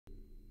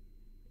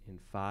In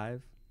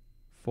 5,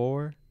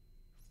 4,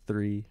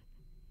 3,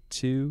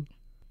 2,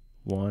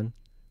 1.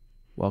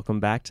 Welcome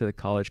back to the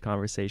College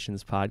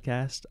Conversations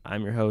podcast.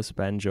 I'm your host,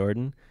 Ben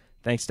Jordan.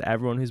 Thanks to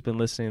everyone who's been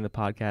listening to the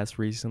podcast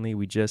recently.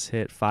 We just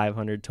hit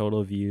 500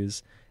 total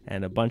views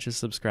and a bunch of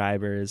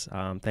subscribers.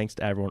 Thanks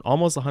to everyone.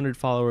 Almost 100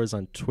 followers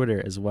on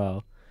Twitter as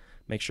well.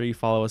 Make sure you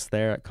follow us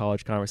there at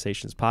College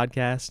Conversations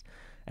Podcast.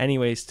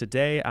 Anyways,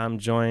 today I'm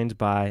joined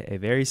by a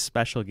very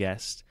special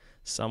guest,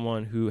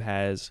 someone who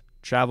has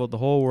traveled the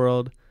whole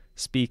world,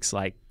 speaks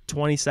like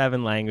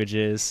 27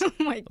 languages, Oh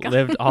my God.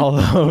 lived all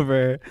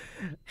over.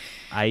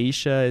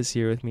 Aisha is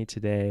here with me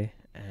today,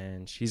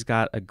 and she's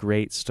got a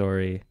great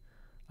story.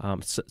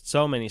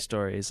 So many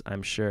stories,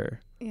 I'm sure.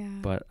 Yeah.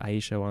 But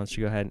Aisha, why don't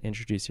you go ahead and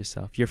introduce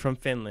yourself? You're from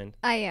Finland.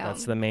 I am.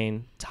 That's the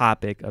main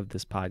topic of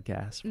this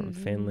podcast, from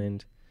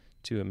Finland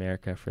to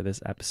America for this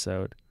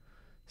episode.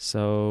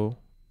 So,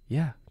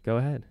 yeah, go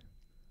ahead.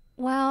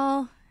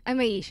 Well, I'm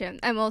Aisha.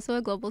 I'm also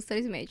a global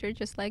studies major,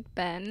 just like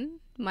Ben,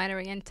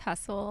 minoring in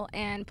TESOL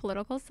and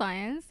political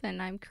science,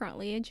 and I'm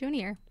currently a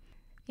junior.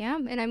 Yeah,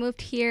 and I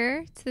moved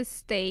here to the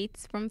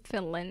States from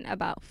Finland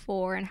about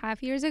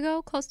 4.5 years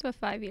ago, close to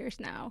 5 years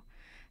now.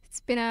 It's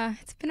been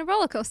a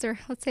roller coaster,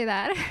 let's say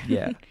that.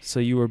 Yeah.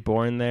 So you were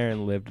born there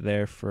and lived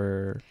there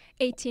for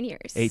 18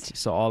 years. 18.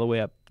 So all the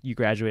way up, you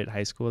graduated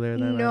high school there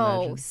then? I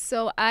No, imagine?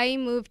 so I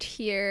moved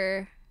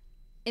here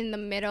in the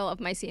middle of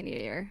my senior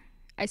year.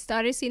 I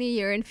started senior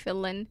year in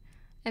Finland,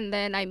 and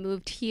then I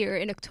moved here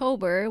in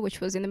October,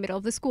 which was in the middle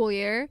of the school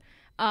year,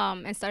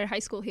 and started high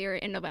school here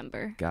in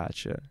November.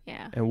 Gotcha.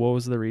 Yeah. And what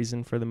was the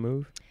reason for the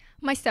move?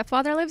 My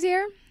stepfather lives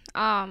here,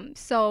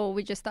 so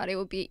we just thought it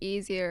would be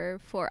easier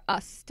for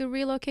us to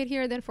relocate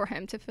here than for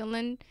him to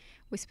Finland.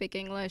 We speak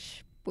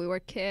English. We were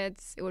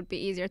kids. It would be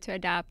easier to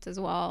adapt as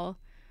well.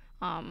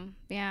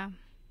 Yeah.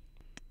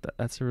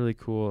 That's a really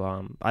cool.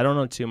 I don't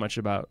know too much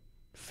about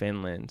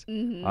Finland,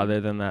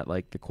 other than that,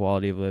 like, the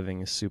quality of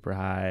living is super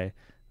high,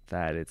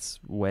 that it's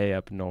way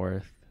up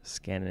north,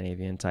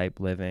 Scandinavian type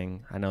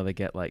living. I know they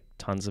get like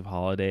tons of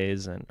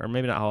holidays, or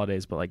maybe not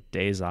holidays, but like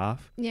days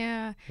off.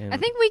 Yeah. And I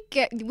think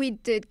we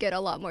did get a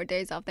lot more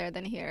days off there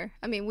than here.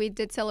 I mean, we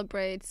did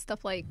celebrate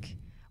stuff like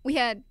we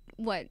had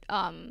like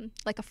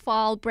a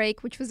fall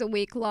break, which was a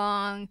week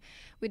long.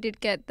 We did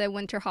get the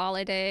winter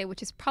holiday,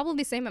 which is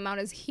probably the same amount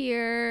as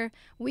here.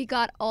 We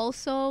got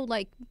also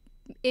like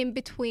in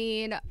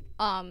between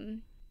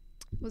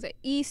was it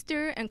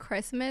Easter and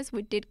Christmas,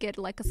 we did get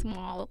like a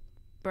small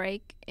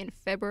break in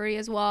February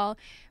as well.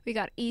 We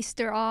got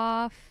Easter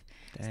off.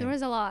 Dang. So there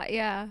was a lot,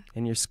 yeah.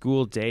 And your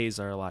school days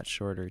are a lot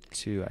shorter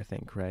too, I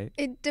think, right?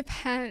 It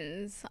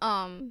depends.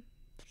 In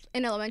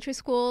elementary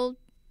school,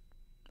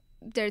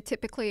 there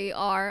typically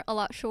are a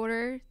lot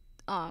shorter.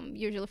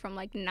 Usually from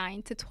like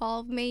 9 to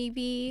 12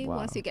 maybe. Wow.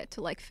 Once you get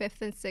to like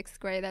 5th and 6th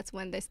grade, that's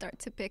when they start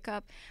to pick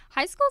up.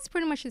 High school is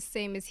pretty much the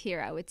same as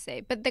here, I would say.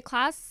 But the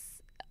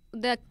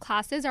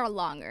classes are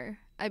longer.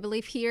 I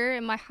believe here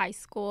in my high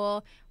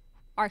school,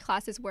 our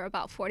classes were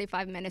about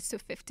 45 minutes to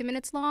 50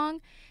 minutes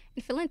long.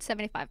 In Finland,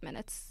 75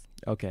 minutes.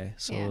 Okay,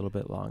 so a Yeah. little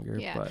bit longer,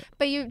 Yeah.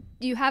 but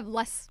you have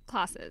less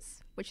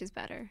classes, which is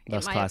better.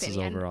 Less in my classes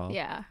opinion. overall.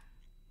 Yeah.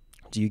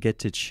 do you get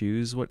to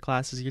choose what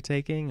classes you're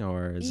taking,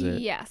 or is it?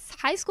 Yes.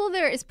 High school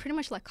there is pretty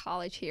much like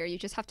college here. You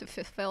just have to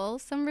fulfill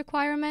some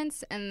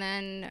requirements and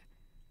then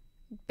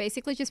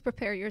basically just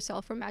prepare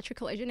yourself for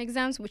matriculation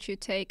exams, which you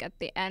take at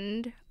the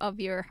end of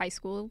your high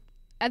school,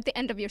 at the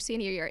end of your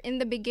senior year. In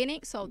the beginning,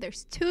 so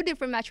there's 2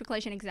 different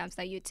matriculation exams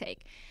that you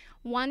take.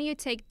 One you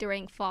take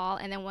during fall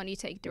and then one you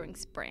take during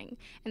spring.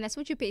 And that's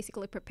what you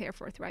basically prepare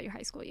for throughout your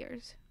high school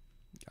years.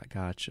 I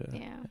gotcha.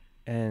 Yeah.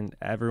 And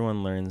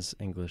everyone learns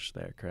English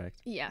there, correct?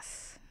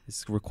 Yes.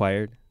 It's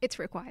required? It's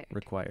required.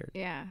 Required.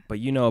 Yeah, But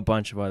you know a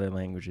bunch of other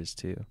languages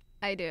too.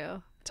 I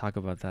do. Talk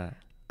about that.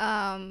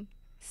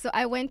 So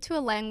I went to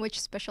a language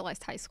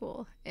specialized high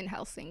school in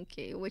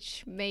Helsinki,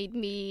 which made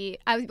me,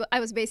 I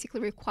was basically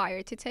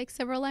required to take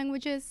several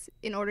languages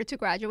in order to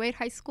graduate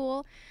high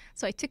school.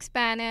 So I took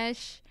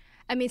Spanish.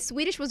 I mean,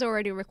 Swedish was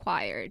already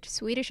required.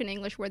 Swedish and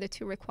English were the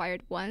 2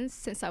 required ones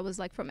since I was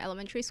like from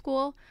elementary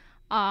school.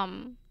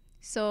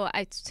 So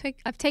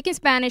I've taken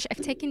Spanish.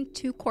 I've taken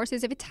 2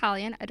 courses of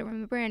Italian. I don't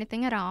remember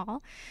anything at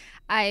all.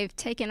 I've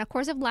taken a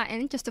course of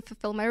Latin just to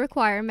fulfill my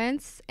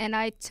requirements. And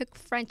I took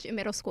French in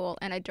middle school,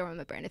 and I don't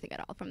remember anything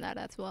at all from that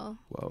as well.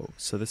 Whoa.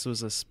 So this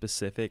was a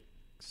specific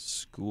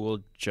school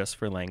just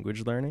for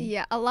language learning?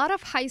 Yeah, a lot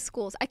of high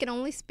schools, I can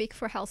only speak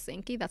for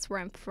Helsinki, that's where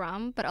I'm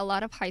from, but a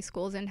lot of high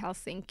schools in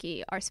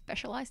Helsinki are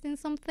specialized in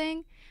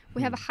something.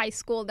 We have a high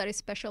school that is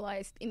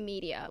specialized in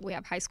media. We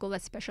have high school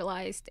that's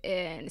specialized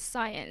in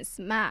science,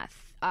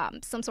 math,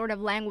 some sort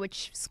of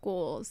language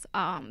schools,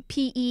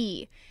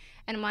 PE,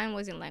 and mine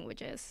was in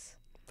languages.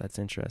 That's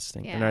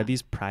interesting. Yeah. And are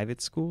these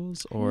private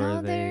schools, or No,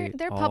 are they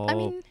they're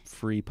all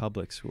free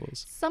public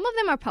schools? Some of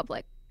them are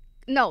public.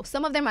 No,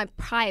 some of them are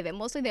private.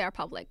 Mostly they are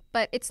public.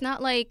 But it's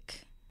not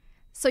like...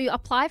 So you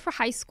apply for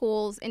high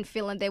schools in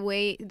Finland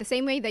the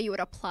same way that you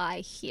would apply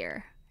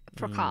here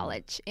for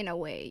college, in a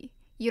way.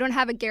 You don't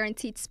have a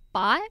guaranteed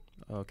spot.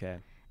 Okay.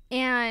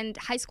 And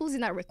high school is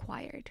not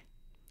required.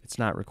 It's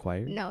not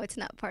required? No, it's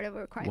not part of a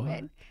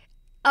requirement.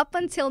 What? Up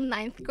until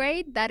 9th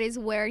grade, that is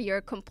where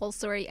your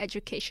compulsory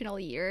educational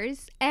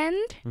years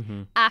end.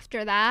 Mm-hmm.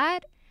 After that,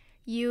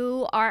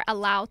 you are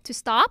allowed to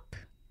stop.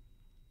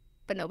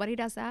 But nobody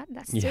does that.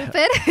 That's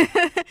stupid.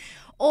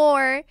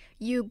 Or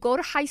you go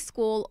to high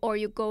school or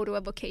you go to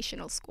a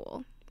vocational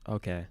school.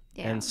 Okay.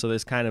 Yeah. And so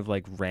there's kind of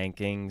like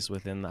rankings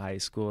within the high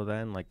school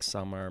then? Like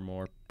some are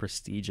more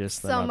prestigious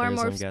than Some are others,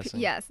 more, I'm guessing?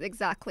 yes,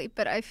 exactly.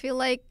 But I feel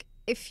like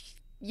if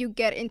you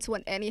get into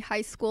any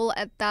high school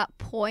at that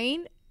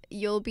point,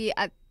 you'll be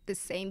at the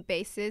same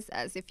basis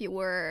as if you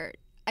were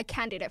a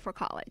candidate for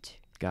college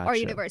Gotcha. or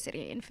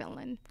university in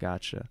Finland.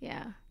 Gotcha.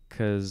 Yeah.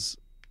 Because,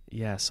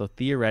 yeah, so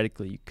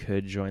theoretically you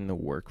could join the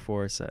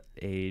workforce at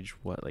age,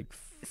 what, like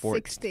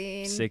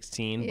 16.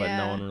 16, but Yeah.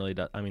 no one really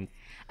does. I mean,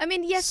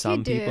 Yes, some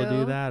you do. people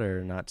do that,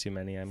 or not too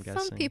many, I'm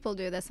guessing. Some people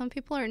do that. Some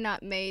people are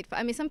not made.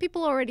 Some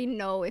people already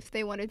know if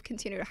they want to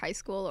continue to high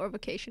school or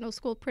vocational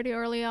school pretty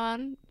early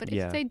on. But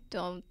Yeah. if they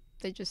don't,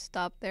 they just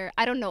stop there.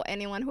 I don't know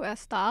anyone who has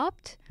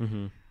stopped,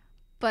 Mm-hmm.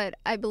 but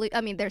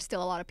there's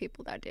still a lot of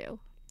people that do.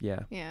 Yeah.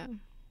 Yeah.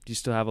 Do you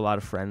still have a lot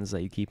of friends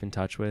that you keep in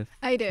touch with?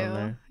 I do.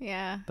 there?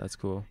 Yeah. That's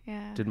cool.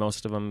 Yeah. Did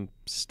most of them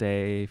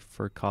stay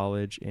for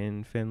college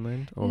in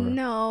Finland, or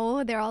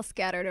No, they're all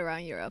scattered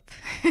around Europe.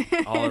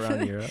 all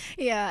around Europe?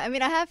 Yeah.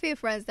 I have a few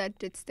friends that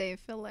did stay in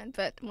Finland,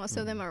 but most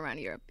of them are around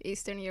Europe,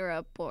 Eastern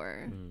Europe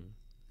or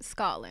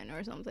Scotland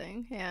or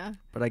something. Yeah.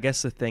 But I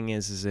guess the thing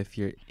is if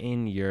you're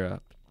in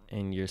Europe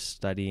and you're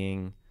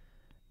studying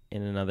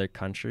in another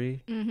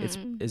country,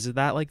 is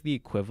that like the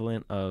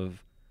equivalent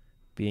of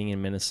being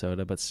in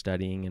Minnesota but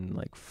studying in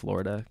like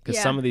Florida?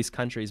 Because some of these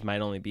countries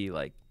might only be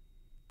like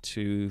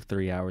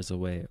 2-3 hours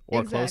away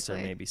or closer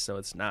maybe, so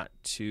it's not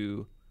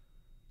too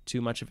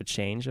much of a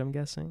change, I'm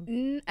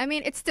guessing.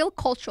 It's still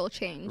cultural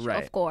change,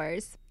 Right. of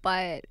course,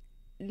 but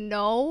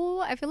no,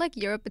 I feel like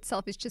Europe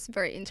itself is just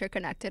very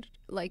interconnected.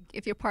 Like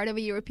if you're part of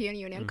a European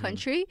Union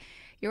country,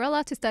 you're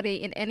allowed to study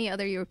in any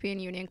other European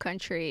Union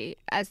country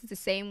as the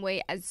same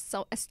way as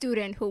a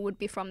student who would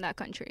be from that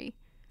country.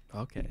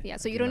 Okay. Yeah,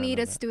 so I you did don't not need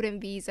know a that.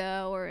 student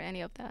visa or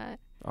any of that.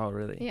 Oh,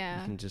 really? Yeah.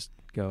 You can just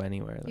go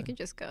anywhere then. You can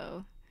just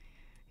go.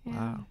 Yeah.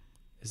 Wow.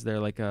 Is there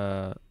like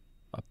a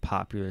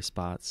popular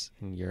spots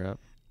in Europe?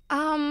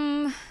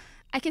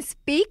 I can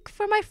speak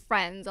for my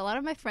friends. A lot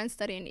of my friends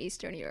study in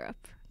Eastern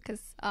Europe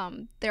because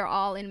they're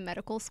all in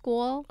medical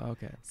school.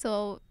 Okay.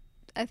 So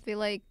I feel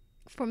like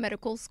for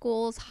medical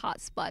schools,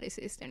 hotspot is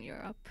Eastern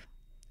Europe.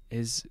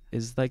 Is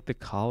like the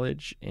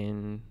college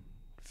in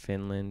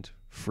Finland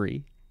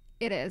free?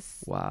 It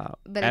is. Wow.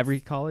 But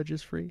every college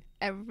is free?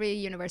 Every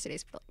university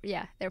is,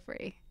 they're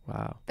free.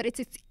 Wow. But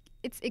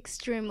it's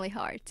extremely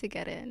hard to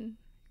get in.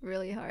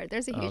 Really hard.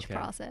 There's a huge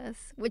process,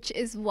 which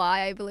is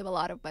why I believe a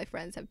lot of my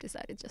friends have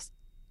decided just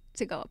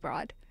to go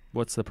abroad.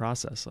 What's the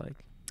process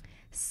like?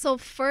 So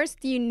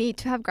first, you need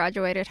to have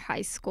graduated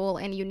high school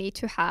and you need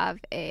to have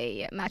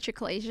a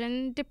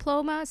matriculation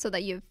diploma so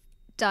that you've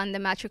done the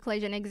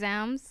matriculation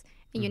exams.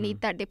 And you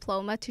need that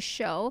diploma to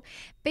show.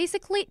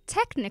 Basically,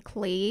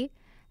 technically,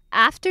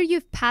 after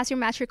you've passed your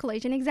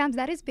matriculation exams,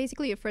 that is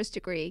basically your first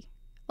degree.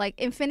 Like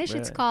in Finnish,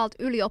 it's called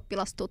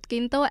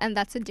ylioppilastutkinto, and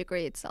that's a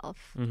degree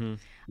itself.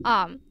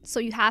 So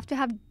you have to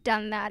have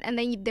done that. And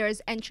then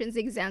there's entrance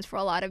exams for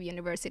a lot of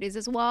universities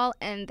as well,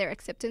 and their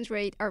acceptance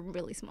rate are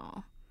really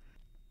small.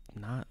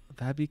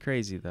 That'd be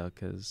crazy though,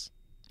 because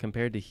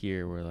compared to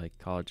here, where like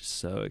college is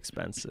so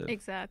expensive.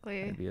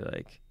 Exactly. I'd be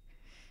like,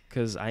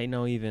 because I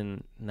know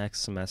even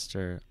next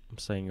semester I'm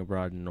studying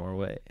abroad in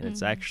Norway, and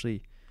it's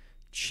actually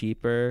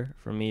cheaper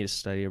for me to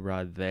study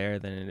abroad there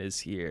than it is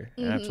here.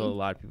 And I've told a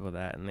lot of people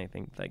that, and they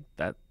think like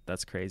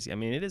that's crazy. I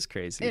mean, it is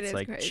crazy. It's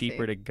like crazy.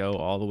 cheaper to go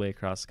all the way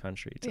across the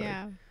country to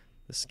Yeah. like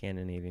the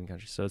Scandinavian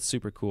countries. So it's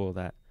super cool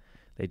that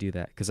they do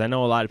that, because I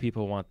know a lot of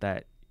people want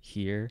that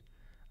here.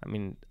 I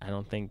mean, I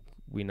don't think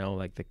we know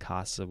like the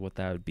costs of what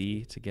that would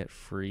be to get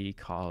free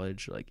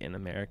college like in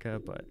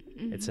America, but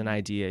it's an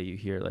idea you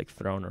hear like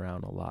thrown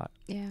around a lot.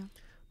 Yeah.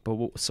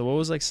 But so what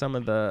was like some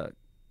of the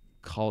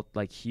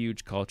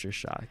huge culture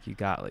shock you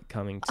got like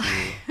coming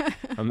to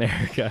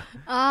America?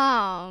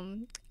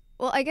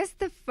 Well, I guess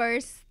the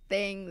first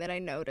thing that I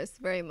noticed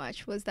very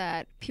much was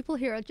that people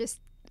here are just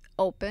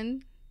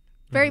open,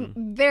 very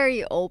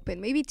very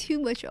open, maybe too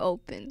much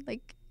open.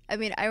 Like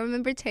I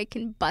remember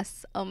taking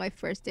bus on my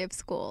first day of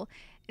school.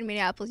 In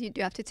Minneapolis, you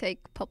do have to take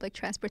public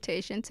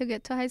transportation to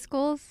get to high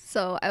schools.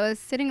 So I was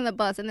sitting in the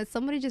bus, and then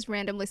somebody just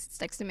randomly sits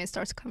next to me and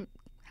starts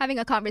having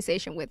a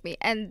conversation with me.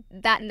 And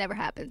that never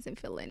happens in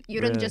Finland.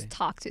 You don't just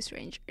talk to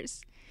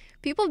strangers.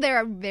 People there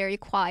are very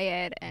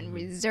quiet and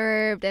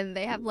reserved, and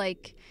they have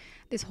like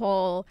this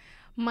whole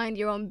mind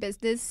your own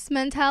business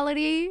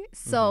mentality.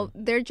 So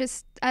they're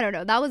just, I don't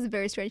know, that was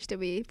very strange to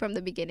me from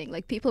the beginning.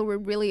 Like people were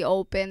really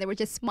open. They were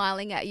just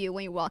smiling at you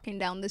when you're walking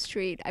down the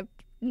street. I've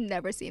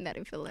never seen that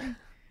in Finland.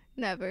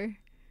 Never.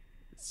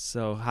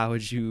 So how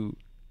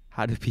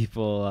do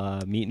people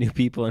meet new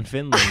people in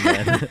Finland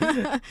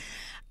then?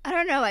 I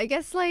don't know. I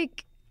guess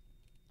like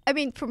I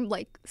mean, from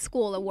like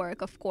school or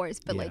work, of course,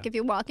 but like Yeah. if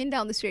you're walking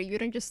down the street, you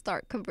don't just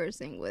start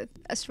conversing with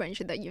a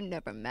stranger that you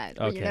never met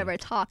or you Okay. never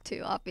talked to,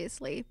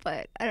 obviously.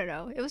 But I don't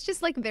know. It was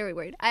just like very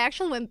weird. I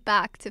actually went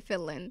back to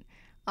Finland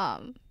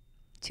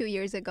 2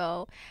 years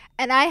ago,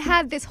 and I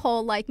had this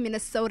whole like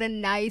Minnesota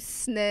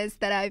niceness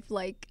that I've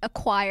like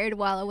acquired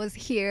while I was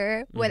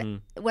here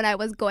when I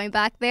was going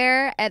back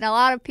there, and a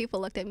lot of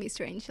people looked at me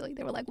strangely.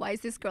 They were like, "Why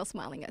is this girl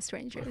smiling at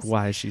strangers?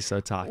 Why is she so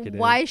talkative?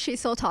 Why is she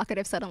so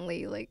talkative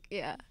suddenly?" Like,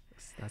 yeah.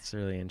 That's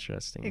really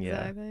interesting.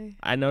 Exactly. Yeah.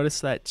 I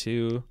noticed that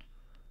too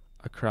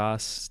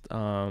across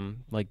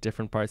like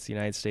different parts of the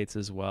United States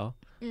as well.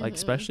 Like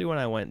especially when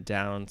I went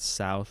down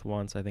south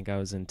once, I think I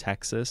was in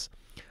Texas.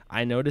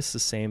 I noticed the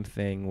same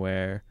thing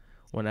where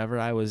whenever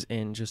I was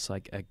in just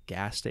like a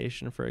gas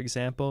station, for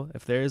example,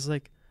 if there's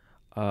like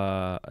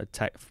a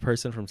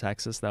person from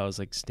Texas that was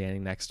like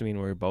standing next to me and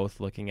we were both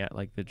looking at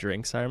like the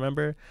drinks, I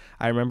remember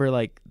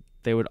like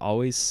they would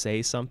always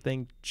say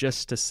something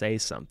just to say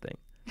something.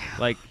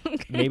 Like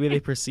maybe they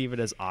perceive it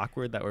as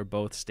awkward that we're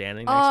both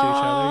standing next to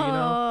each other, you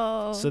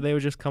know? So they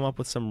would just come up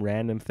with some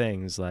random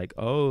things like,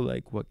 oh,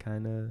 like what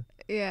kind of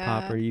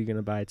pop are you going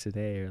to buy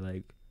today? Or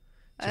like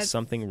just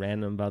something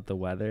random about the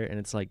weather. And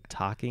it's like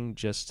talking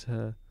just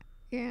to,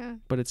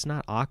 but it's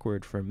not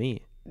awkward for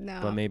me. No.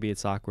 But maybe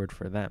it's awkward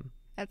for them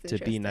That's to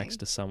be next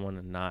to someone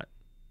and not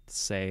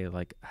say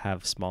like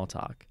have small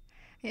talk.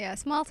 Yeah,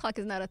 small talk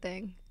is not a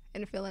thing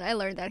in Finland. I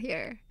learned that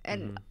here.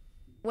 And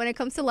when it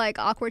comes to like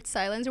awkward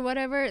silence or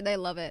whatever, they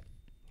love it.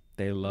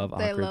 They love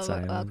awkward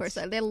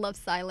silence. They love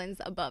silence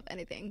above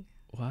anything.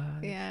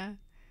 What? Yeah.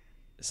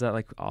 Is that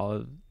like all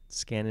of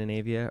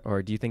Scandinavia,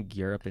 or do you think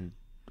Europe and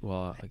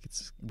like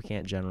we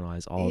can't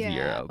generalize all of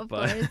Europe, of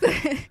but course.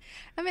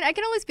 I mean, I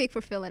can only speak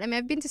for Finland. I mean,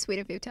 I've been to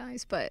Sweden a few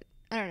times, but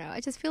I don't know. I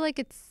just feel like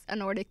it's a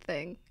Nordic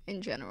thing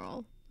in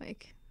general.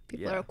 Like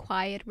people are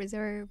quiet,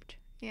 reserved.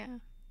 Yeah.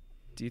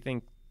 Do you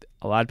think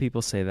a lot of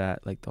people say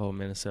that, like the whole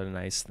Minnesota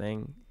nice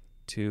thing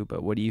too,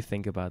 but what do you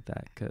think about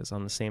that? Because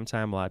on the same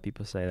time, a lot of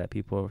people say that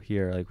people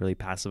here are like really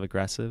passive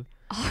aggressive,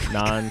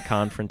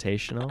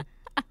 non-confrontational.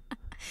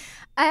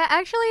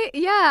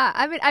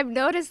 I mean, I've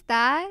noticed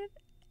that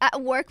at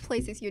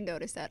workplaces, you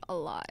notice that a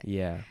lot.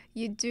 Yeah.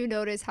 You do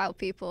notice how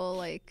people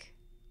like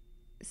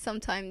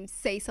sometimes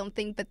say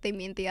something but they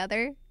mean the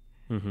other.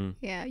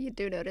 Yeah, you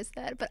do notice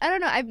that. But I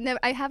don't know.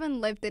 I haven't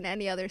lived in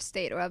any other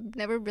state, or I've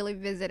never really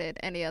visited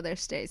any other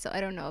state, so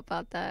I don't know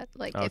about that.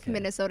 Like if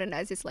Minnesota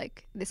nice is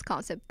like this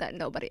concept that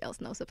nobody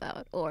else knows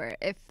about, or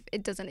if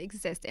it doesn't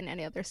exist in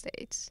any other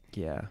states.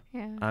 Yeah.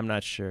 Yeah. I'm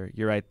not sure.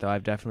 You're right though.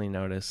 I've definitely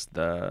noticed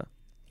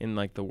in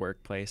like the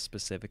workplace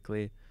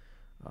specifically,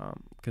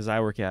 because I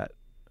work at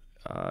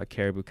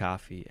Caribou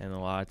Coffee, and a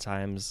lot of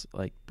times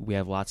like we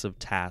have lots of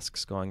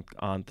tasks going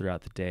on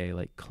throughout the day,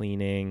 like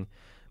cleaning,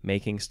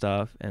 making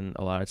stuff, and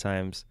a lot of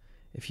times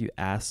if you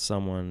ask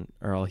someone,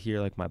 or I'll hear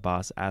like my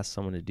boss ask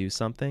someone to do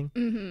something,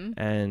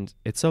 and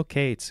it's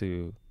okay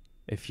to,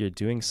 if you're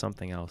doing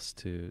something else,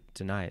 to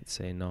deny it,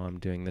 say no, I'm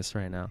doing this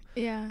right now.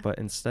 Yeah. But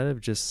instead of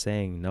just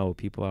saying no,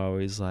 people are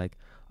always like,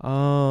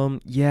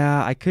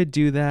 yeah, I could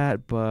do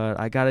that, but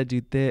I gotta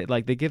do this.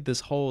 Like they give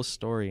this whole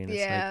story, and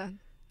it's like,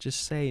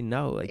 just say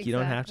no. Like you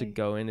don't have to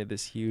go into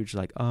this huge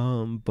like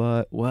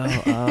but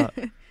well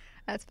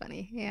That's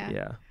funny.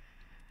 yeah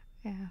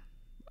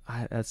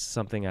that's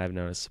something I've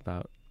noticed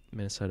about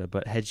Minnesota.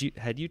 But had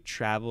you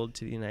traveled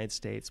to the United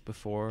States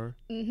before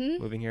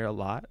moving here a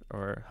lot,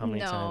 or how many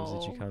times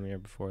did you come here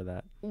before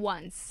that?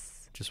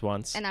 Once. Just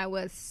once? And I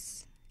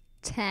was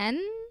 10,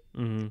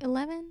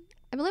 11.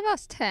 I believe I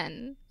was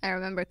 10. I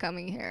remember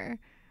coming here,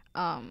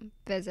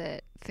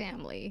 visit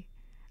family.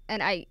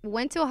 And I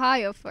went to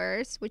Ohio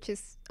first, which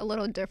is a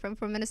little different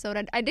from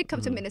Minnesota. I did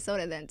come to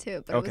Minnesota then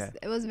too, but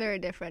it was very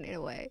different in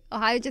a way.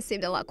 Ohio just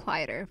seemed a lot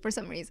quieter for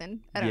some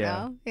reason. I don't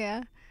know.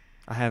 Yeah.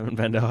 I haven't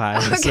been to Ohio,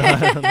 so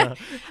I don't know.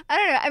 I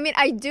don't know. I mean,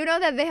 I do know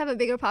that they have a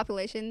bigger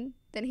population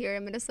than here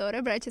in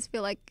Minnesota, but I just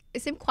feel like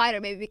it seemed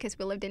quieter, maybe because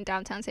we lived in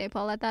downtown St.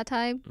 Paul at that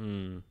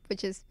time,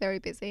 which is very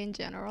busy in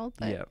general.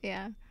 But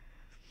yeah.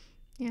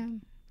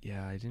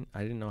 Yeah, I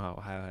didn't know how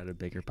Ohio had a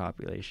bigger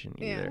population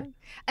either. Yeah.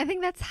 I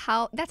think that's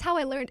how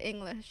I learned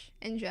English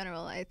in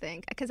general, I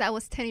think. Because I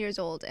was 10 years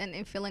old, and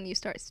in Finland you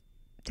start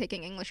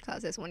taking English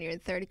classes when you're in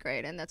third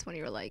grade, and that's when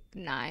you're like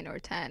 9 or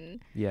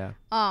 10. Yeah.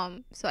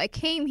 So I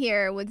came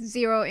here with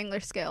zero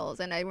English skills,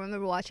 and I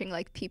remember watching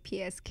like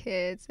PPS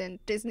Kids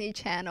and Disney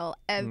Channel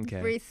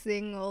every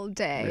single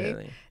day.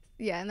 Really?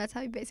 Yeah, and that's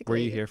how you basically... Were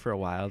you here for a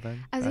while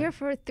then? I was here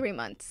for 3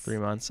 months. 3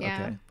 months?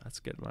 Yeah. Okay. That's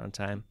a good amount of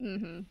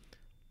time.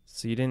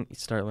 So you didn't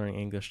start learning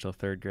English till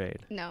third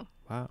grade? No.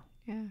 Wow.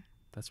 Yeah.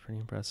 That's pretty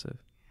impressive.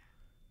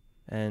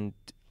 And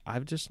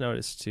I've just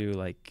noticed too,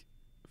 like,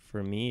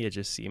 for me, it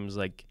just seems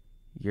like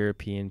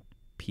European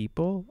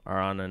people are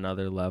on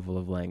another level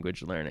of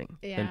language learning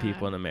than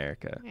people in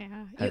America.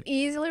 Yeah. You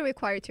easily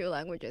require 2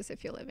 languages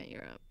if you live in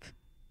Europe.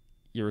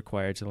 You're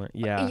required to learn?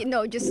 Yeah.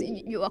 No, just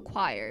you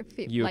acquire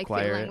few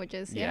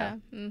languages. Yeah.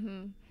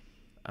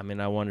 I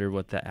mean, I wonder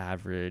what the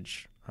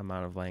average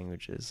amount of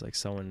languages? Like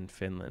someone in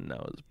Finland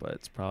knows, but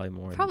it's probably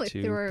more Probably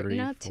than two, three,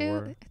 no,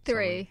 four.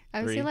 three. I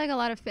would Three? say like a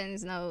lot of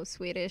Finns know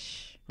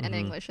Swedish and Mhm.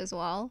 English as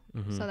well.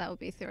 Mhm. So that would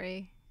be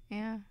three.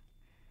 Yeah.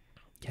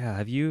 Yeah.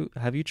 Have you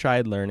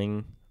tried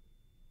learning?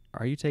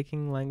 Are you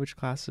taking language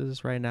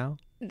classes right now?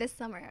 This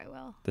summer I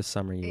will. This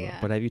summer you will. Yeah.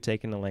 But have you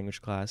taken a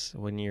language class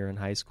when you're in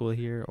high school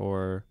here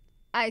or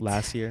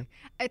last year?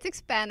 I took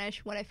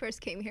Spanish when I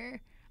first came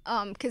here.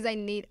 Because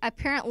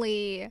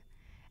apparently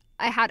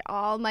I had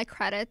all my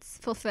credits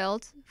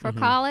fulfilled for Mhm.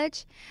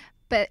 college,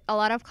 but a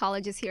lot of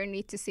colleges here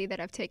need to see that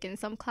I've taken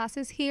some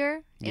classes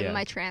here in Yeah.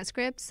 my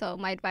transcript. So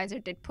my advisor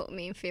did put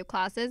me in a few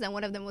classes, and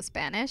one of them was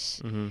Spanish.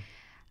 Mm-hmm.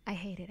 I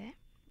hated it.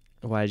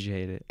 Why did you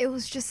hate it? It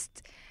was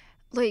just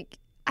like,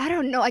 I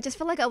don't know. I just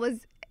felt like I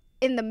was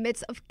in the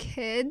midst of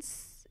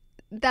kids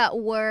that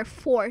were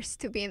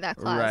forced to be in that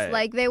class. Right.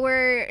 Like they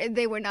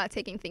were not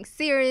taking things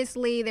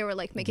seriously. They were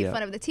like making Yeah.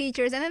 fun of the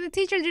teachers, and then the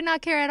teachers did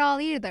not care at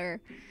all either.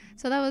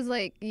 So that was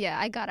like, yeah,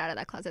 I got out of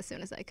that class as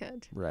soon as I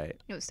could. Right.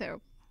 It was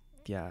terrible.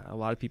 Yeah. A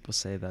lot of people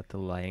say that the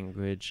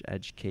language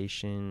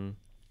education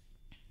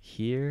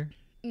here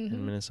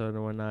in Minnesota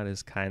and whatnot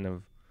is kind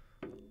of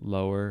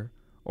lower,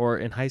 or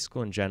in high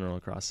school in general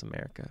across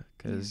America,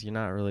 because you're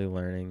not really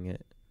learning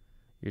it.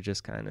 You're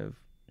just kind of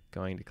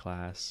going to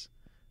class,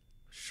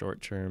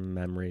 short-term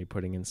memory,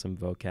 putting in some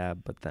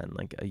vocab, but then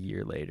like a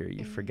year later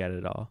you forget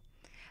it all.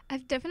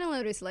 I've definitely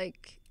noticed,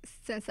 like,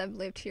 since I've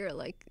lived here,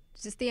 like,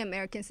 just the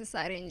American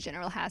society in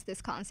general has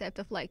this concept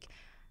of like,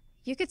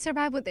 you could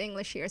survive with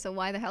English here, so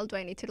why the hell do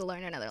I need to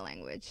learn another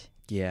language?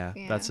 Yeah,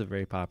 Yeah. that's a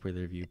very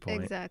popular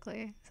viewpoint.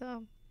 Exactly.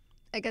 So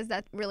I guess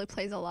that really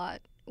plays a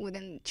lot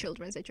within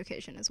children's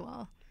education as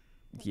well.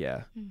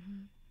 Yeah,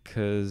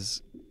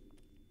 because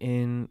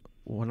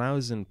when I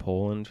was in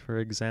Poland, for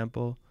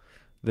example,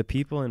 the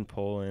people in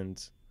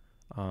Poland,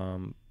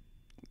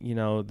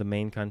 the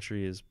main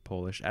country is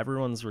Polish.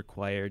 Everyone's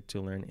required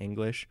to learn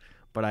English,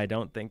 but I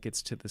don't think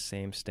it's to the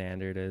same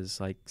standard as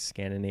like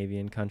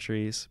Scandinavian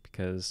countries,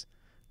 because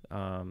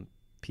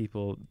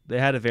they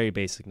had a very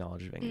basic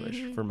knowledge of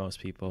English for most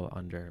people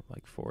under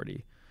like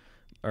 40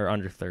 or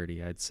under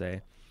 30, I'd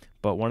say.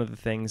 But one of the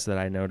things that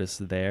I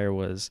noticed there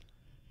was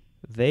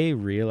they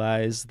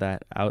realized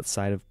that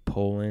outside of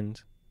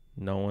Poland,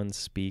 no one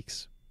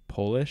speaks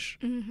Polish.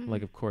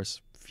 Like, of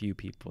course, few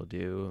people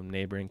do,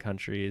 neighboring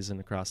countries and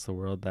across the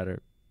world that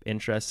are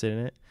interested in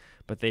it.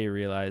 But they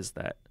realized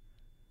that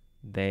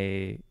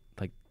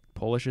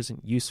Polish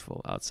isn't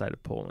useful outside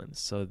of Poland.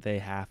 So they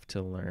have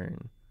to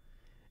learn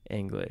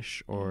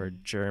English or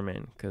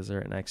German because they're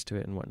right next to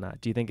it and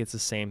whatnot. Do you think it's the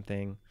same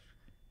thing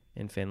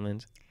in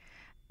Finland?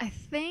 I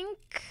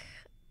think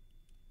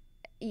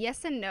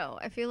yes and no.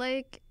 I feel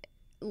like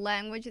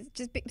language is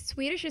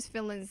Swedish is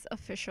Finland's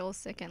official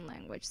second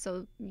language,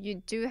 so you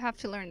do have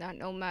to learn that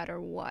no matter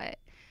what.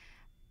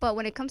 But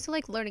when it comes to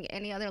like learning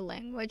any other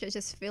language, I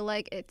just feel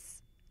like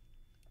it's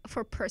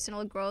for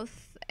personal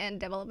growth and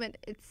development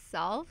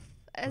itself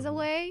as a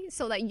way,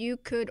 so that you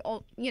could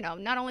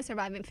not only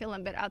survive in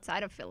Finland but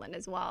outside of Finland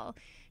as well,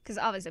 because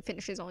obviously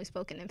Finnish is only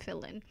spoken in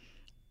Finland.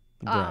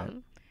 Right.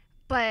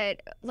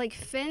 But like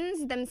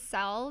Finns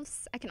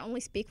themselves, I can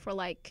only speak for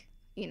like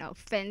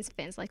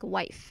Finns like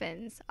white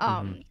Finns.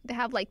 They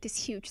have like this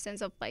huge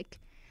sense of like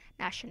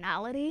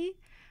nationality.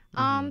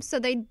 So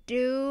they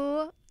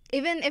do,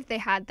 even if they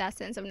had that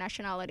sense of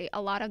nationality,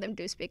 a lot of them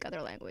do speak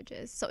other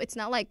languages. So it's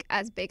not like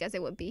as big as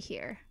it would be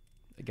here.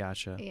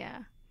 Gotcha.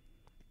 Yeah.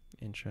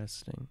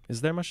 Interesting.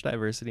 Is there much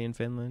diversity in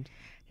Finland?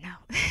 No.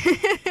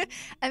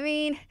 I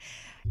mean,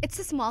 it's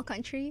a small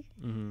country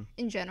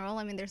in general.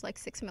 I mean, there's like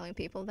 6 million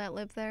people that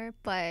live there,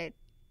 but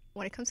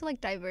when it comes to like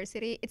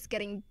diversity, it's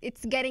getting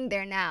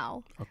there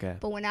now. Okay.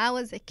 But when I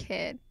was a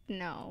kid,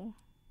 no,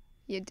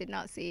 you did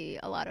not see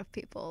a lot of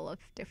people of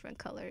different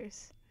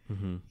colors.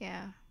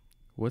 Yeah.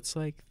 What's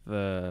like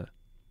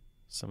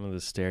some of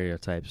the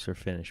stereotypes for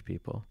Finnish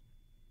people?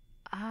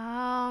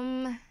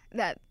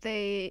 That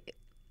they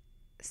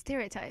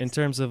stereotypes. In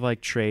terms of like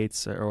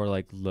traits or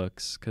like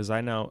looks, because I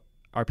know,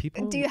 are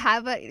people... Do you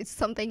have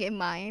something in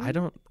mind?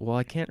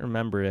 I can't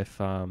remember if,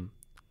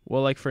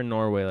 like for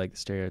Norway, like the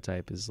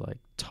stereotype is like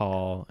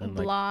tall and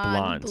like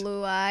blonde.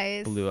 Blue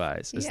eyes. Blue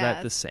eyes. Is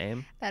that the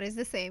same? That is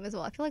the same as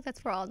well. I feel like that's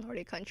for all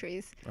Nordic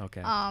countries.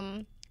 Okay.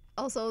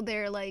 Also,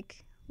 they're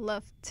like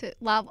they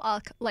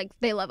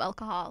love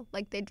alcohol.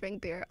 Like they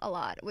drink beer a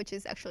lot, which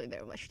is actually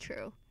very much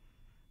true.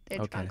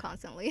 They're drunk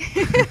constantly.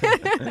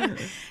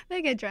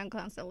 They get drunk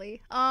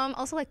constantly.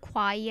 Also, like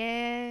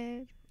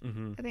quiet.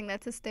 I think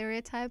that's a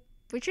stereotype,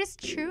 which is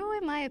true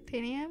in my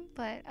opinion,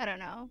 but I don't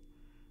know.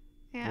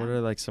 Yeah. What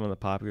are like some of the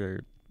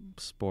popular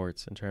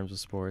sports in terms of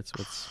sports?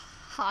 What's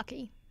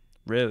hockey?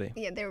 Really?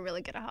 Yeah, they're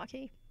really good at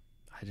hockey.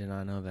 I did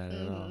not know that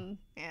at all.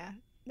 Yeah,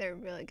 they're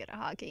really good at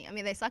hockey. I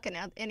mean, they suck in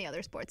any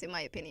other sports in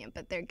my opinion,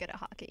 but they're good at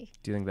hockey.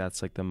 Do you think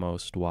that's like the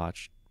most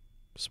watched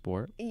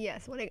sport?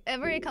 Yes,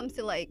 whenever it comes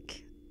to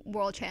like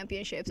world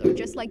championships or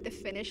just like the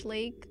Finnish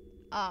league,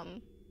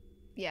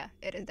 yeah,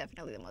 it is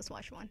definitely the most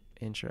watched one.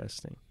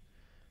 Interesting.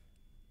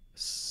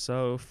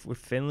 So with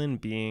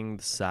Finland being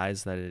the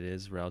size that it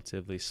is,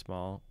 relatively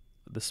small,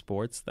 the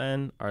sports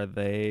then,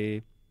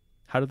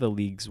 how do the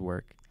leagues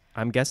work?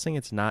 I'm guessing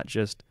it's not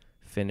just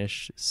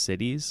Finnish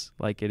cities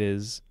like it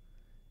is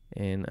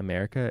in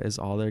America. Is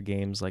all their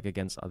games like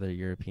against other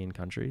European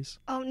countries?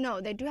 Oh no,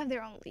 they do have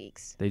their own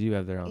leagues. They do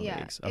have their own Yeah,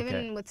 leagues. Okay.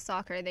 even with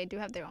soccer, they do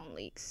have their own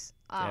leagues.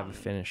 They have a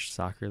Finnish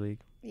soccer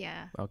league?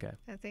 Yeah, Okay.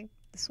 I think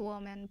the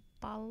Suomen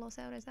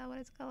Palloseura, is that what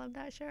it's called? I'm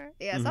not sure.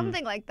 Yeah, Mhm.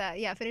 something like that.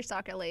 Yeah, Finnish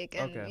soccer league,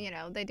 and Okay. you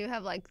know they do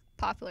have like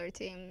popular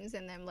teams,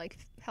 and then like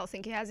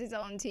Helsinki has its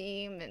own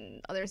team,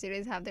 and other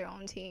cities have their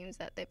own teams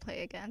that they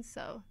play against.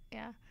 So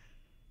yeah.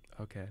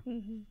 Okay.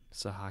 Hmm.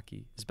 So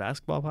hockey. Is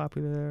basketball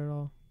popular there at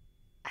all?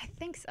 I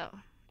think so. I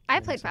I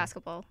think played so.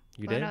 basketball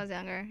You when did? I was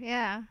younger.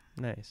 Yeah,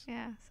 Nice.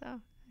 yeah.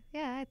 So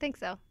yeah, I think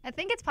so. I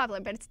think it's popular,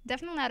 but it's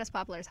definitely not as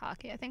popular as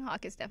hockey. I think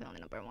hockey is definitely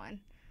number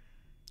one.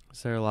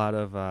 Is there a lot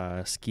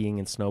of skiing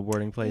and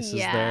snowboarding places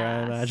there,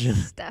 I imagine?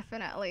 Yes,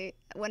 definitely.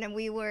 When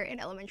we were in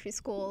elementary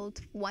school,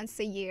 once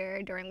a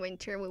year during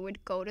winter, we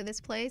would go to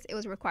this place. It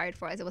was required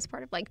for us. It was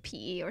part of like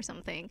PE or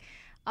something.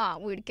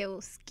 We would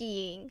go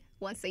skiing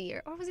once a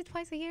year. Or was it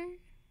twice a year?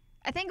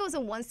 I think it was a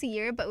once a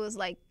year, but it was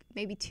like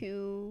maybe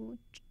 2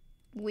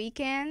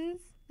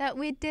 weekends that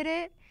we did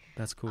it.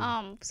 That's cool.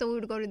 So we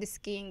would go to the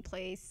skiing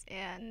place,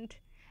 and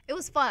it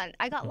was fun.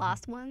 I got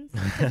lost once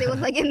because it was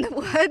like in the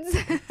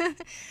woods.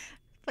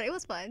 But it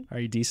was fun. Are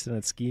you decent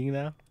at skiing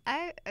now?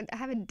 I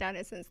haven't done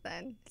it since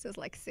then, since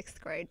like 6th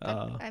grade. But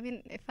Oh. I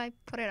mean, if I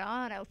put it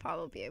on, I'll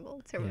probably be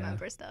able to Yeah.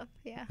 remember stuff.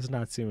 Yeah, There's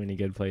not too many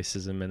good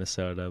places in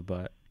Minnesota,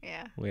 but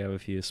yeah. we have a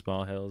few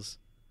small hills.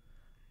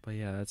 But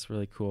yeah, that's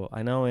really cool.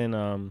 I know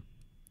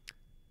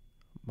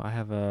I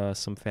have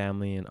some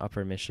family in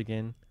Upper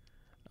Michigan,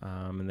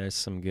 and there's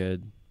some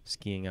good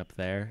skiing up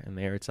there. And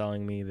they were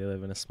telling me they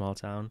live in a small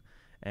town,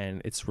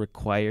 and it's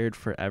required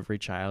for every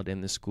child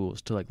in the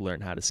schools to like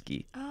learn how to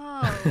ski.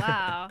 Oh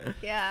wow,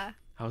 yeah.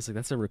 I was like,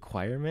 that's a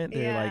requirement?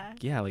 They're Yeah.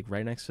 like, yeah, like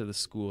right next to the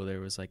school there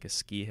was like a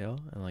ski hill,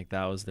 and like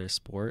that was their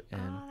sport.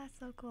 And Oh, that's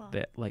so cool.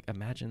 that, like,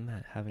 imagine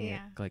that, having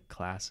Yeah. like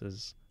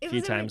classes a It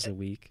few was a re- times a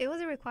week. It was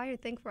a required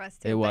thing for us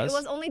too. It but was? it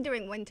was only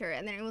during winter,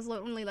 and then it was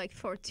only like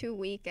for 2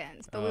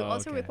 weekends. But we were Oh,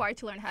 also okay. required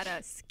to learn how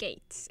to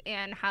skate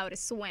and how to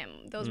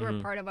swim. Those were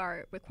Mhm. part of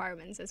our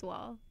requirements as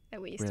well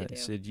that we used Really? to do.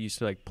 So did you used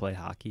to like play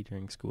hockey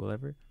during school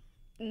ever?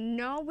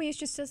 No, we used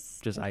to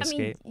Just ice I mean,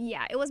 skate?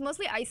 yeah, it was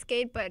mostly ice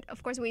skate, but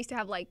of course we used to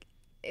have like,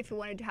 if we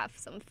wanted to have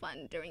some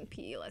fun during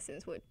PE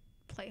lessons, we'd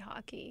play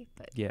hockey.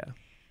 But Yeah.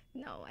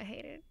 no, I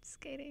hated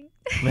skating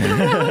when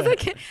I was a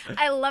kid.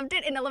 I loved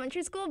it in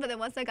elementary school, but then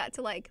once I got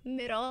to like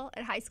middle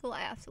and high school,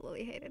 I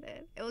absolutely hated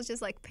it. It was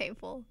just like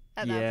painful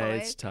at that Yeah,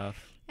 point. it's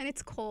tough. And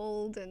it's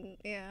cold, and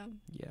yeah.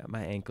 Yeah,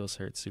 my ankles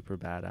hurt super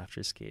bad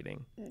after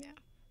skating. Yeah.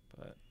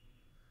 But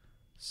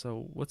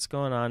so what's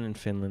going on in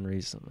Finland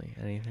recently?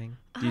 Anything?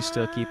 Do you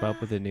still keep up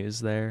with the news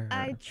there?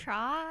 I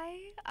try.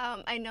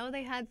 I know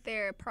they had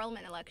their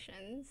parliament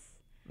elections.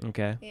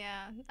 Okay.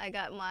 Yeah, I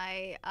got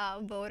my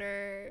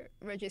voter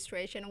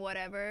registration,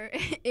 whatever,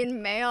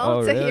 in mail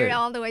Oh, to really? here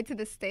all the way to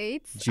the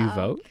States. Did you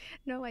vote?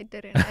 No, I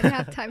didn't. I didn't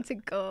have time to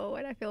go,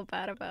 and I feel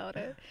bad about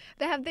it.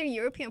 They have their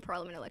European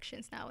Parliament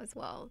elections now as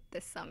well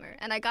this summer,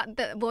 and I got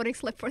the voting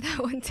slip for that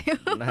one too.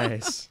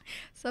 Nice.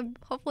 So I'm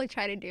hopefully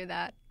try to do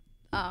that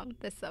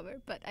this summer,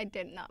 but I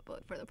did not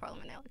vote for the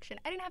parliament election.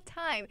 I didn't have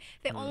time.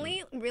 They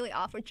only really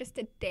offered just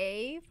a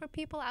day for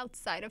people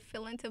outside of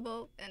Finland to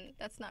vote, and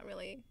that's not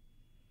really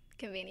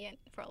convenient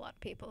for a lot of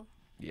people.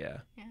 Yeah.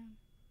 Yeah.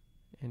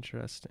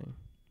 Interesting.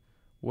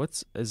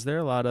 Is there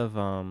a lot of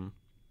I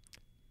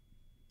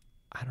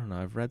don't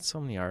know, I've read so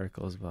many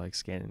articles about like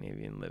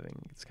Scandinavian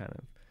living. It's kind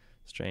of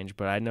strange,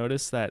 but I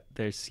noticed that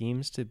there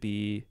seems to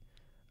be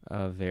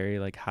a very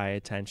like high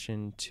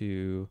attention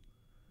to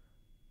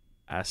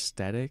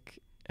aesthetic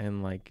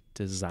and like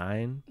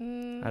design.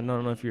 I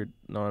don't know if you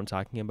know what I'm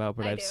talking about,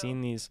 but I I've do.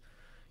 seen these,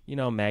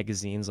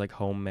 magazines, like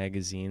home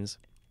magazines,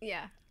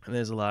 Yeah. and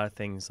there's a lot of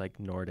things like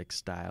Nordic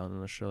style, and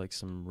they'll show like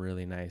some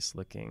really nice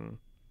looking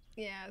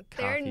Yeah.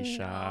 They're coffee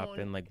shop known.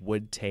 and like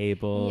wood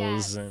tables,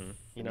 Yes. and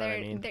you know what I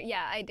mean.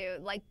 Yeah, I do.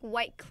 Like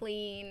white,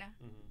 clean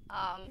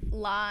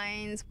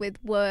lines with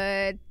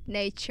wood,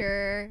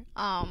 nature.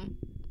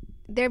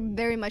 They're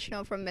very much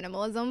known for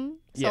minimalism.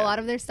 So Yeah. a lot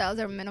of their styles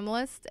are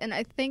minimalist. And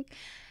I think,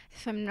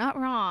 if I'm not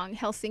wrong,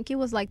 Helsinki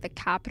was like the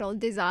capital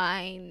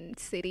design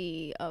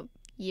city of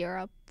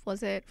Europe,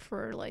 was it?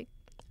 For like,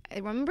 I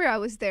remember I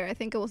was there. I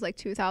think it was like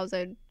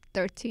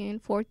 2013,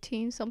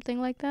 14,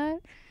 something like that.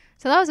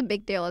 So that was a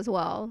big deal as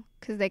well,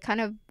 because they kind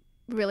of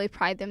really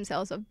pride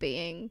themselves of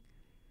being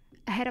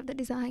ahead of the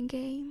design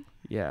game,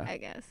 Yeah, I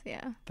guess.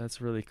 Yeah. that's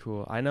really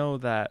cool. I know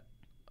that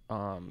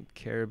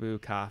Caribou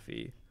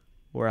Coffee,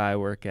 where I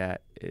work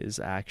at, is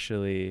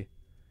actually,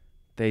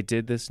 they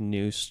did this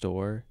new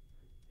store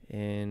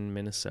in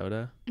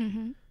Minnesota.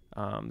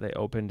 Mm-hmm. They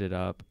opened it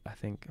up. I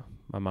think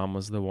my mom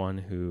was the one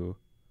who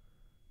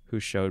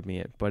showed me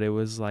it, but it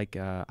was like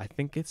I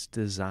think it's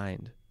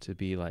designed to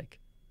be like,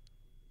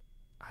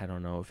 I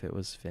don't know if it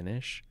was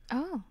Finnish,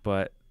 Oh.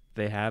 but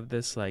they have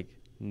this like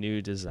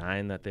new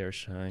design that they were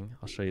showing.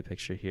 I'll show you a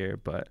picture here,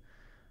 but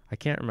I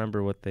can't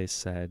remember what they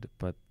said,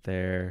 but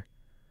they're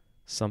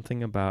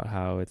something about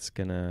how it's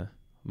gonna.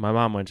 My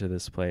mom went to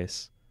this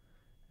place,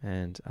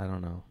 and I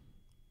don't know.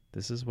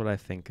 This is what I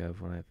think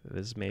of when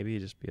this maybe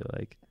just be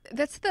like.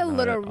 That's the not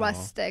little at all.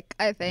 rustic,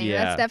 I think.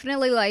 Yeah. That's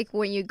definitely like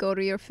when you go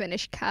to your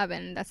Finnish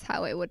cabin. That's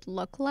how it would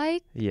look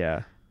like.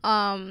 Yeah.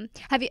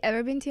 Have you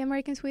ever been to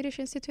American Swedish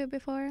Institute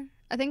before?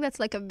 I think that's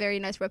like a very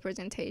nice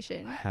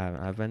representation. I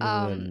haven't. I've been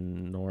to the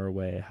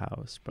Norway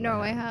House. But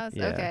Norway House.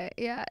 Yeah. Okay.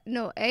 Yeah.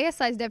 No,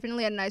 ASI is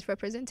definitely a nice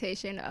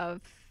representation of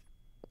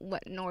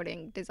what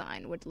Nordic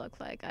design would look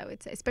like, I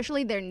would say,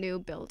 especially their new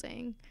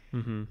building.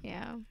 Mm-hmm.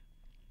 Yeah.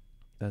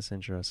 That's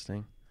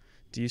interesting.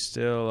 Do you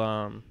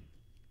still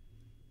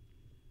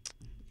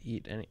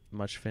eat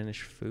much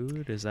Finnish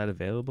food? Is that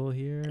available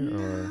here? Or?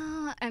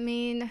 No, I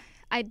mean,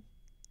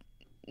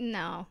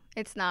 no,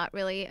 it's not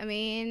really. I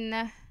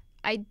mean,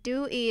 I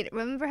do eat.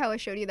 Remember how I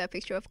showed you that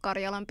picture of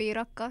Karjalan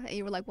piirakka, and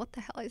you were like, "What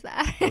the hell is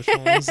that?" Which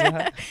one was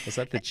that? Was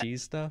that the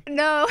cheese stuff?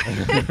 No,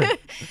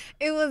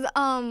 it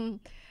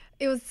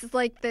was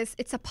like this.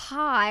 It's a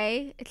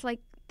pie. It's like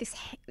this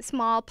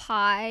small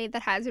pie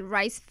that has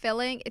rice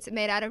filling. It's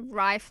made out of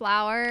rye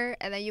flour,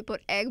 and then you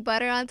put egg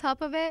butter on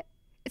top of it.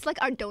 It's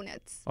like our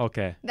donuts.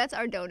 Okay. That's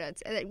our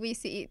donuts, and we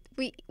used to eat.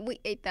 We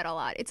ate that a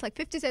lot. It's like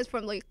 50 cents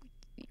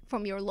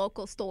from your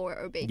local store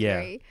or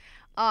bakery.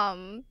 Yeah.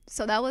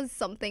 So that was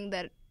something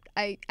that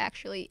I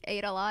actually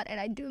ate a lot, and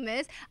I do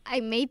miss. I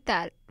made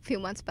that a few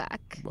months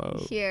back. Whoa.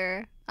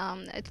 Here.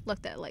 I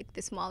looked at like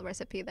the small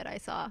recipe that I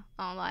saw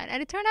online,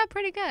 and it turned out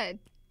pretty good.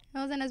 It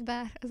wasn't as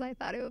bad as I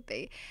thought it would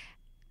be.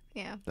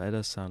 Yeah. That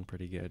does sound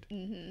pretty good.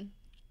 Mm-hmm.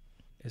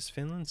 Is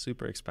Finland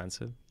super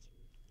expensive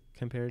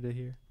compared to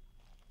here?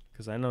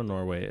 Because I know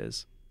Norway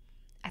is.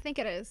 I think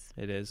it is.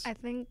 It is. I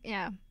think,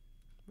 yeah.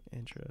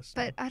 Interesting.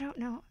 But I don't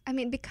know. I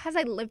mean, because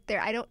I lived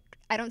there, I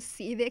don't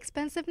see the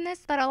expensiveness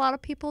that a lot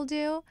of people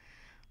do.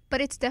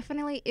 But it's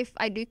definitely, if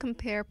I do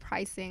compare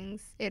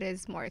pricings, it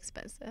is more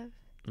expensive.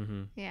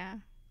 Mm-hmm. Yeah.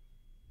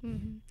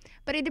 Mm-hmm.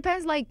 But it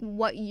depends, like,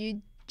 what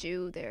you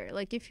do there.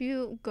 Like, if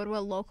you go to a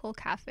local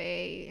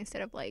cafe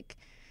instead of, like,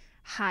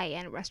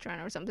 high-end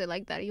restaurant or something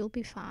like that, you'll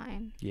be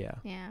fine. Yeah.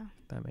 Yeah.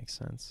 That makes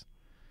sense.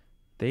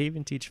 They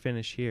even teach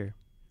Finnish here.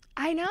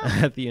 I know.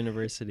 At the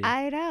university.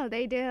 I know,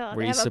 they do.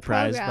 Were you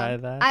surprised by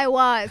that? I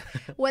was.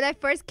 When I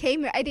first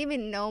came here, I didn't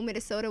even know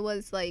Minnesota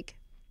was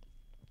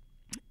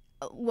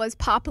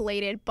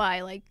populated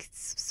by like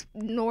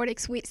Nordic,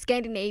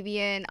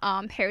 Scandinavian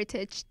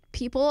heritage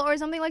people or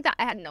something like that.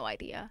 I had no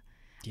idea.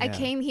 Yeah. I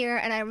came here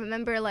and I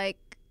remember like,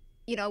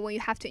 you know, when you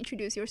have to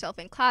introduce yourself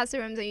in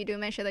classrooms and you do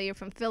mention that you're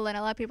from Finland,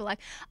 a lot of people are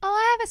like, oh,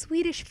 I have a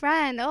Swedish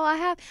friend.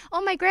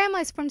 Oh, my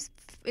grandma's from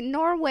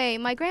Norway.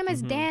 My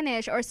grandma's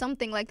Danish or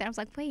something like that. I was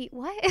like, wait,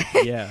 what?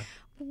 Yeah.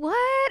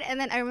 What? And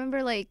then I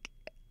remember like,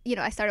 you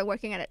know, I started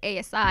working at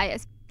ASI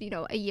as, you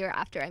know, a year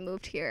after I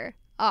moved here.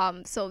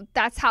 So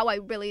that's how I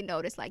really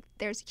noticed like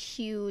there's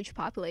huge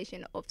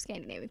population of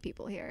Scandinavian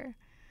people here.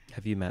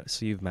 Have you met?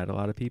 So you've met a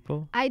lot of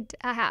people? I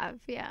have,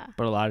 yeah.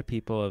 But a lot of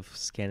people of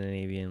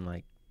Scandinavian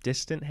like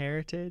distant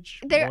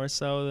heritage more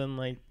so than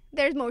like.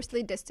 There's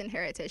mostly distant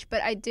heritage,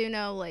 but I do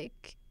know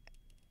like,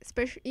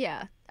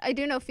 I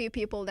do know a few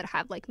people that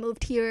have like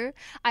moved here.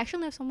 I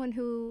actually know someone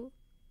who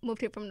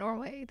moved here from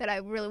Norway that I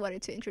really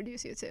wanted to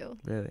introduce you to.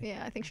 Really?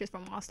 Yeah, I think she's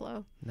from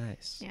Oslo.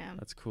 Nice. Yeah.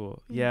 That's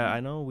cool. Mm-hmm. Yeah, I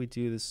know we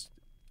do this.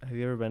 Have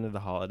you ever been to the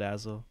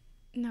Holodazzle?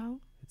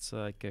 No. It's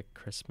like a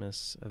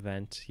Christmas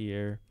event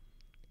here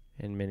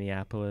in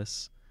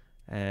Minneapolis.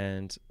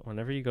 And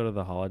whenever you go to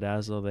the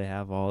Holodazzle, they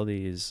have all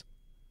these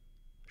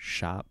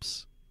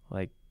shops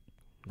like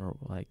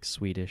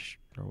Swedish,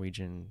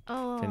 Norwegian,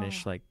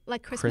 Finnish, like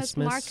Christmas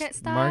market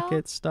style?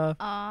 Market stuff.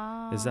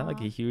 Is that like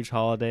a huge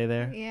holiday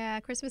there? Yeah,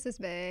 Christmas is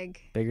big.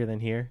 Bigger than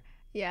here?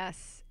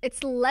 Yes.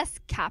 It's less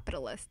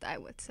capitalist, I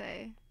would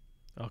say.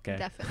 Okay.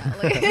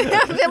 Definitely.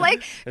 I feel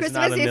like there's Christmas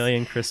not a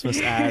million Christmas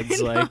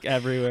ads no. like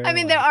everywhere. I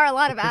mean, there are a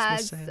lot of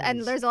ads sales.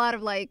 And there's a lot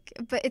of like,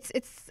 but it's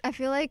I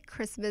feel like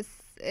Christmas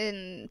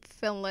in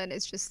Finland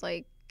is just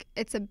like,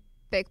 it's a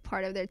big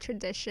part of their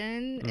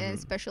tradition, and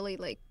especially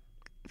like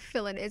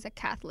Finland is a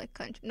Catholic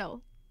country.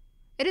 No,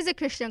 it is a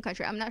Christian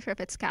country. I'm not sure if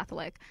it's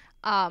Catholic.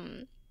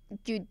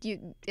 You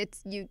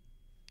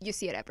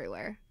see it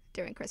everywhere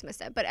during Christmas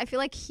time. But I feel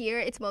like here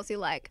it's mostly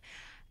like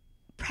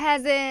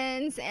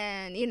presents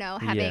and, you know,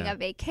 having a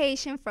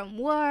vacation from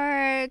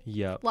work.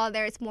 Yep. While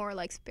there it's more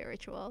like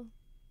spiritual.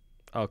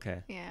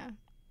 Okay. Yeah.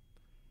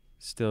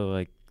 Still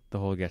like the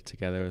whole get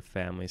together with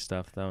family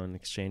stuff though, and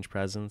exchange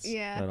presents.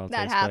 Yeah,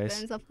 that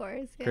happens, of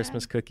course. Yeah.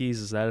 Christmas cookies,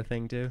 is that a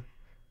thing too?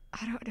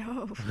 I don't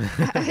know.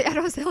 I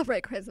don't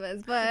celebrate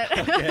Christmas, but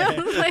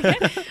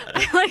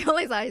I like all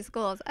these high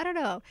schools. I don't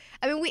know.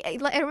 I mean,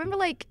 I remember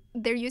like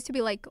there used to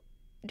be like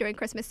during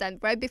Christmas time,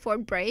 right before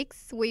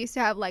breaks, we used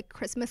to have like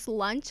Christmas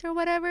lunch or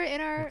whatever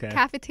in our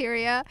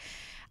cafeteria,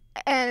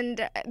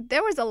 and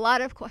there was a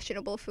lot of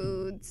questionable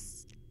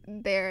foods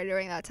there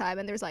during that time,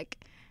 and there's like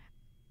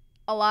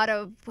a lot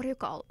of, what do you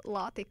call it?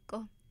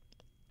 Laatikko.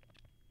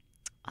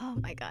 Oh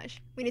my gosh,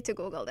 we need to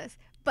Google this.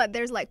 But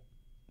there's like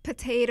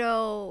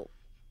potato,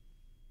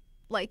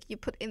 like you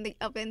put in the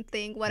oven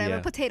thing, whatever.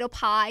 Yeah. Potato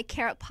pie,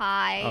 carrot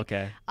pie.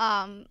 Okay.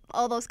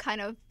 All those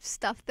kind of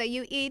stuff that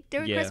you eat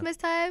during Yeah. Christmas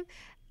time.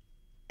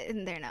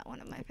 And they're not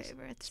one of my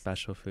favorites.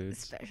 Special foods.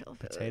 Special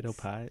foods. Potato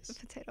pies.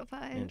 Potato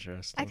pie.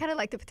 Interesting. I kind of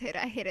like the potato.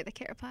 I hated the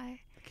carrot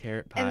pie.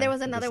 Carrot pie. And there was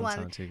That another doesn't one.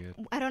 sound too good.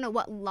 I don't know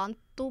what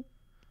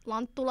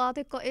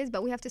lantulaatikko is,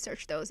 but we have to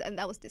search those, and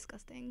that was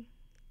disgusting.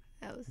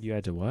 That was. You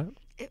had to what?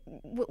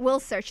 We'll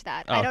search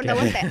that. Oh, I don't know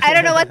okay. I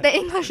don't know what the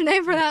English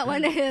name for that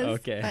one is.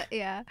 Okay. But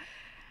yeah,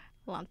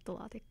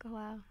 lantulaatikko.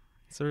 Wow.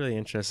 It's a really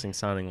interesting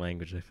sounding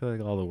language. I feel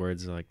like all the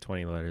words are like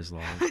 20 letters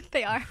long.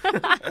 They are.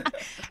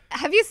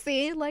 Have you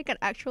seen like an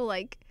actual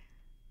like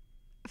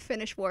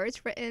Finnish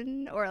words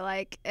written, or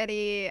like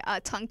any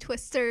tongue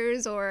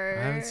twisters, or?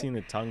 I haven't seen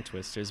the tongue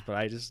twisters, but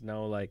I just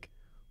know like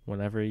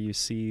whenever you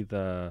see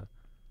I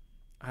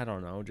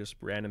don't know, just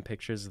random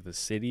pictures of the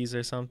cities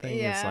or something.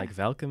 Yeah. It's like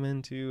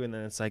Velkommen to, and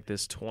then it's like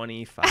this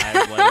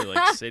 25 letter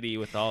like city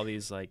with all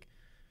these like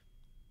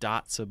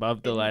dots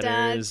above the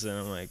letters, and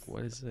I'm like,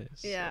 what is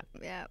this? Yeah.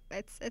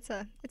 It's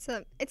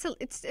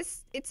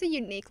a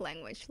unique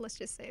language. Let's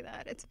just say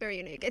that it's very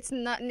unique. It's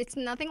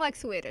nothing like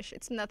Swedish.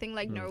 It's nothing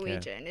like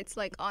Norwegian. It's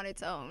like on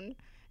its own.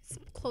 It's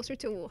closer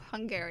to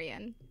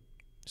Hungarian.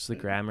 Is the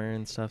grammar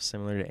and stuff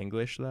similar to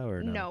English though,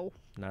 or no? No,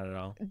 Not at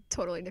all.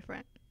 totally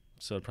different.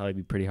 So it'd probably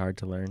be pretty hard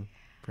to learn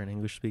for an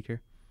English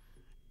speaker.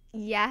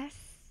 Yes,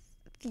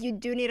 you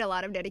do need a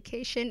lot of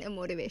dedication and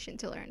motivation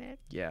to learn it.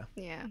 Yeah,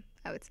 Yeah,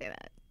 I would say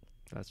that.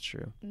 that's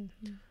true.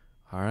 Mm-hmm.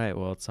 All right,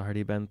 well, it's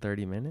already been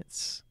 30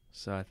 minutes,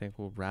 so I think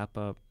we'll wrap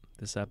up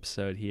this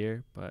episode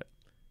here. But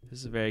this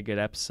is a very good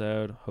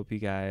episode. Hope you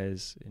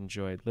guys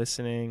enjoyed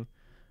listening.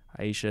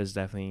 Aisha is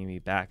definitely going to be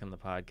back on the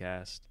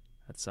podcast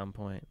at some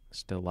point.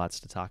 Still lots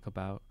to talk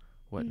about,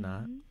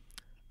 whatnot.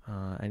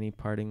 Mm-hmm. Any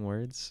parting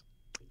words?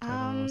 to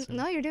everyone listening?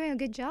 No, you're doing a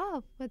good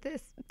job with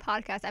this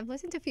podcast. I've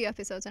listened to a few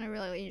episodes and I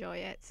really enjoy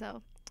it.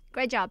 So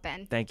great job,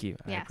 Ben. Thank you.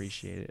 I Yes.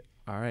 appreciate it.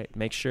 All right.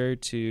 Make sure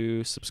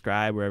to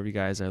subscribe wherever you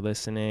guys are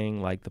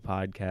listening, like the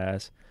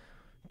podcast.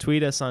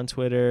 Tweet us on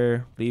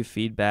Twitter. Leave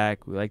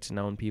feedback. We like to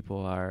know when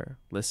people are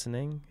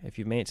listening. If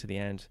you've made it to the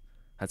end,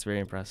 that's very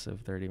impressive,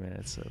 30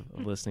 minutes of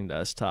listening to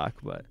us talk.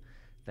 But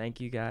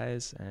thank you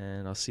guys,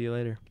 and I'll see you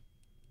later.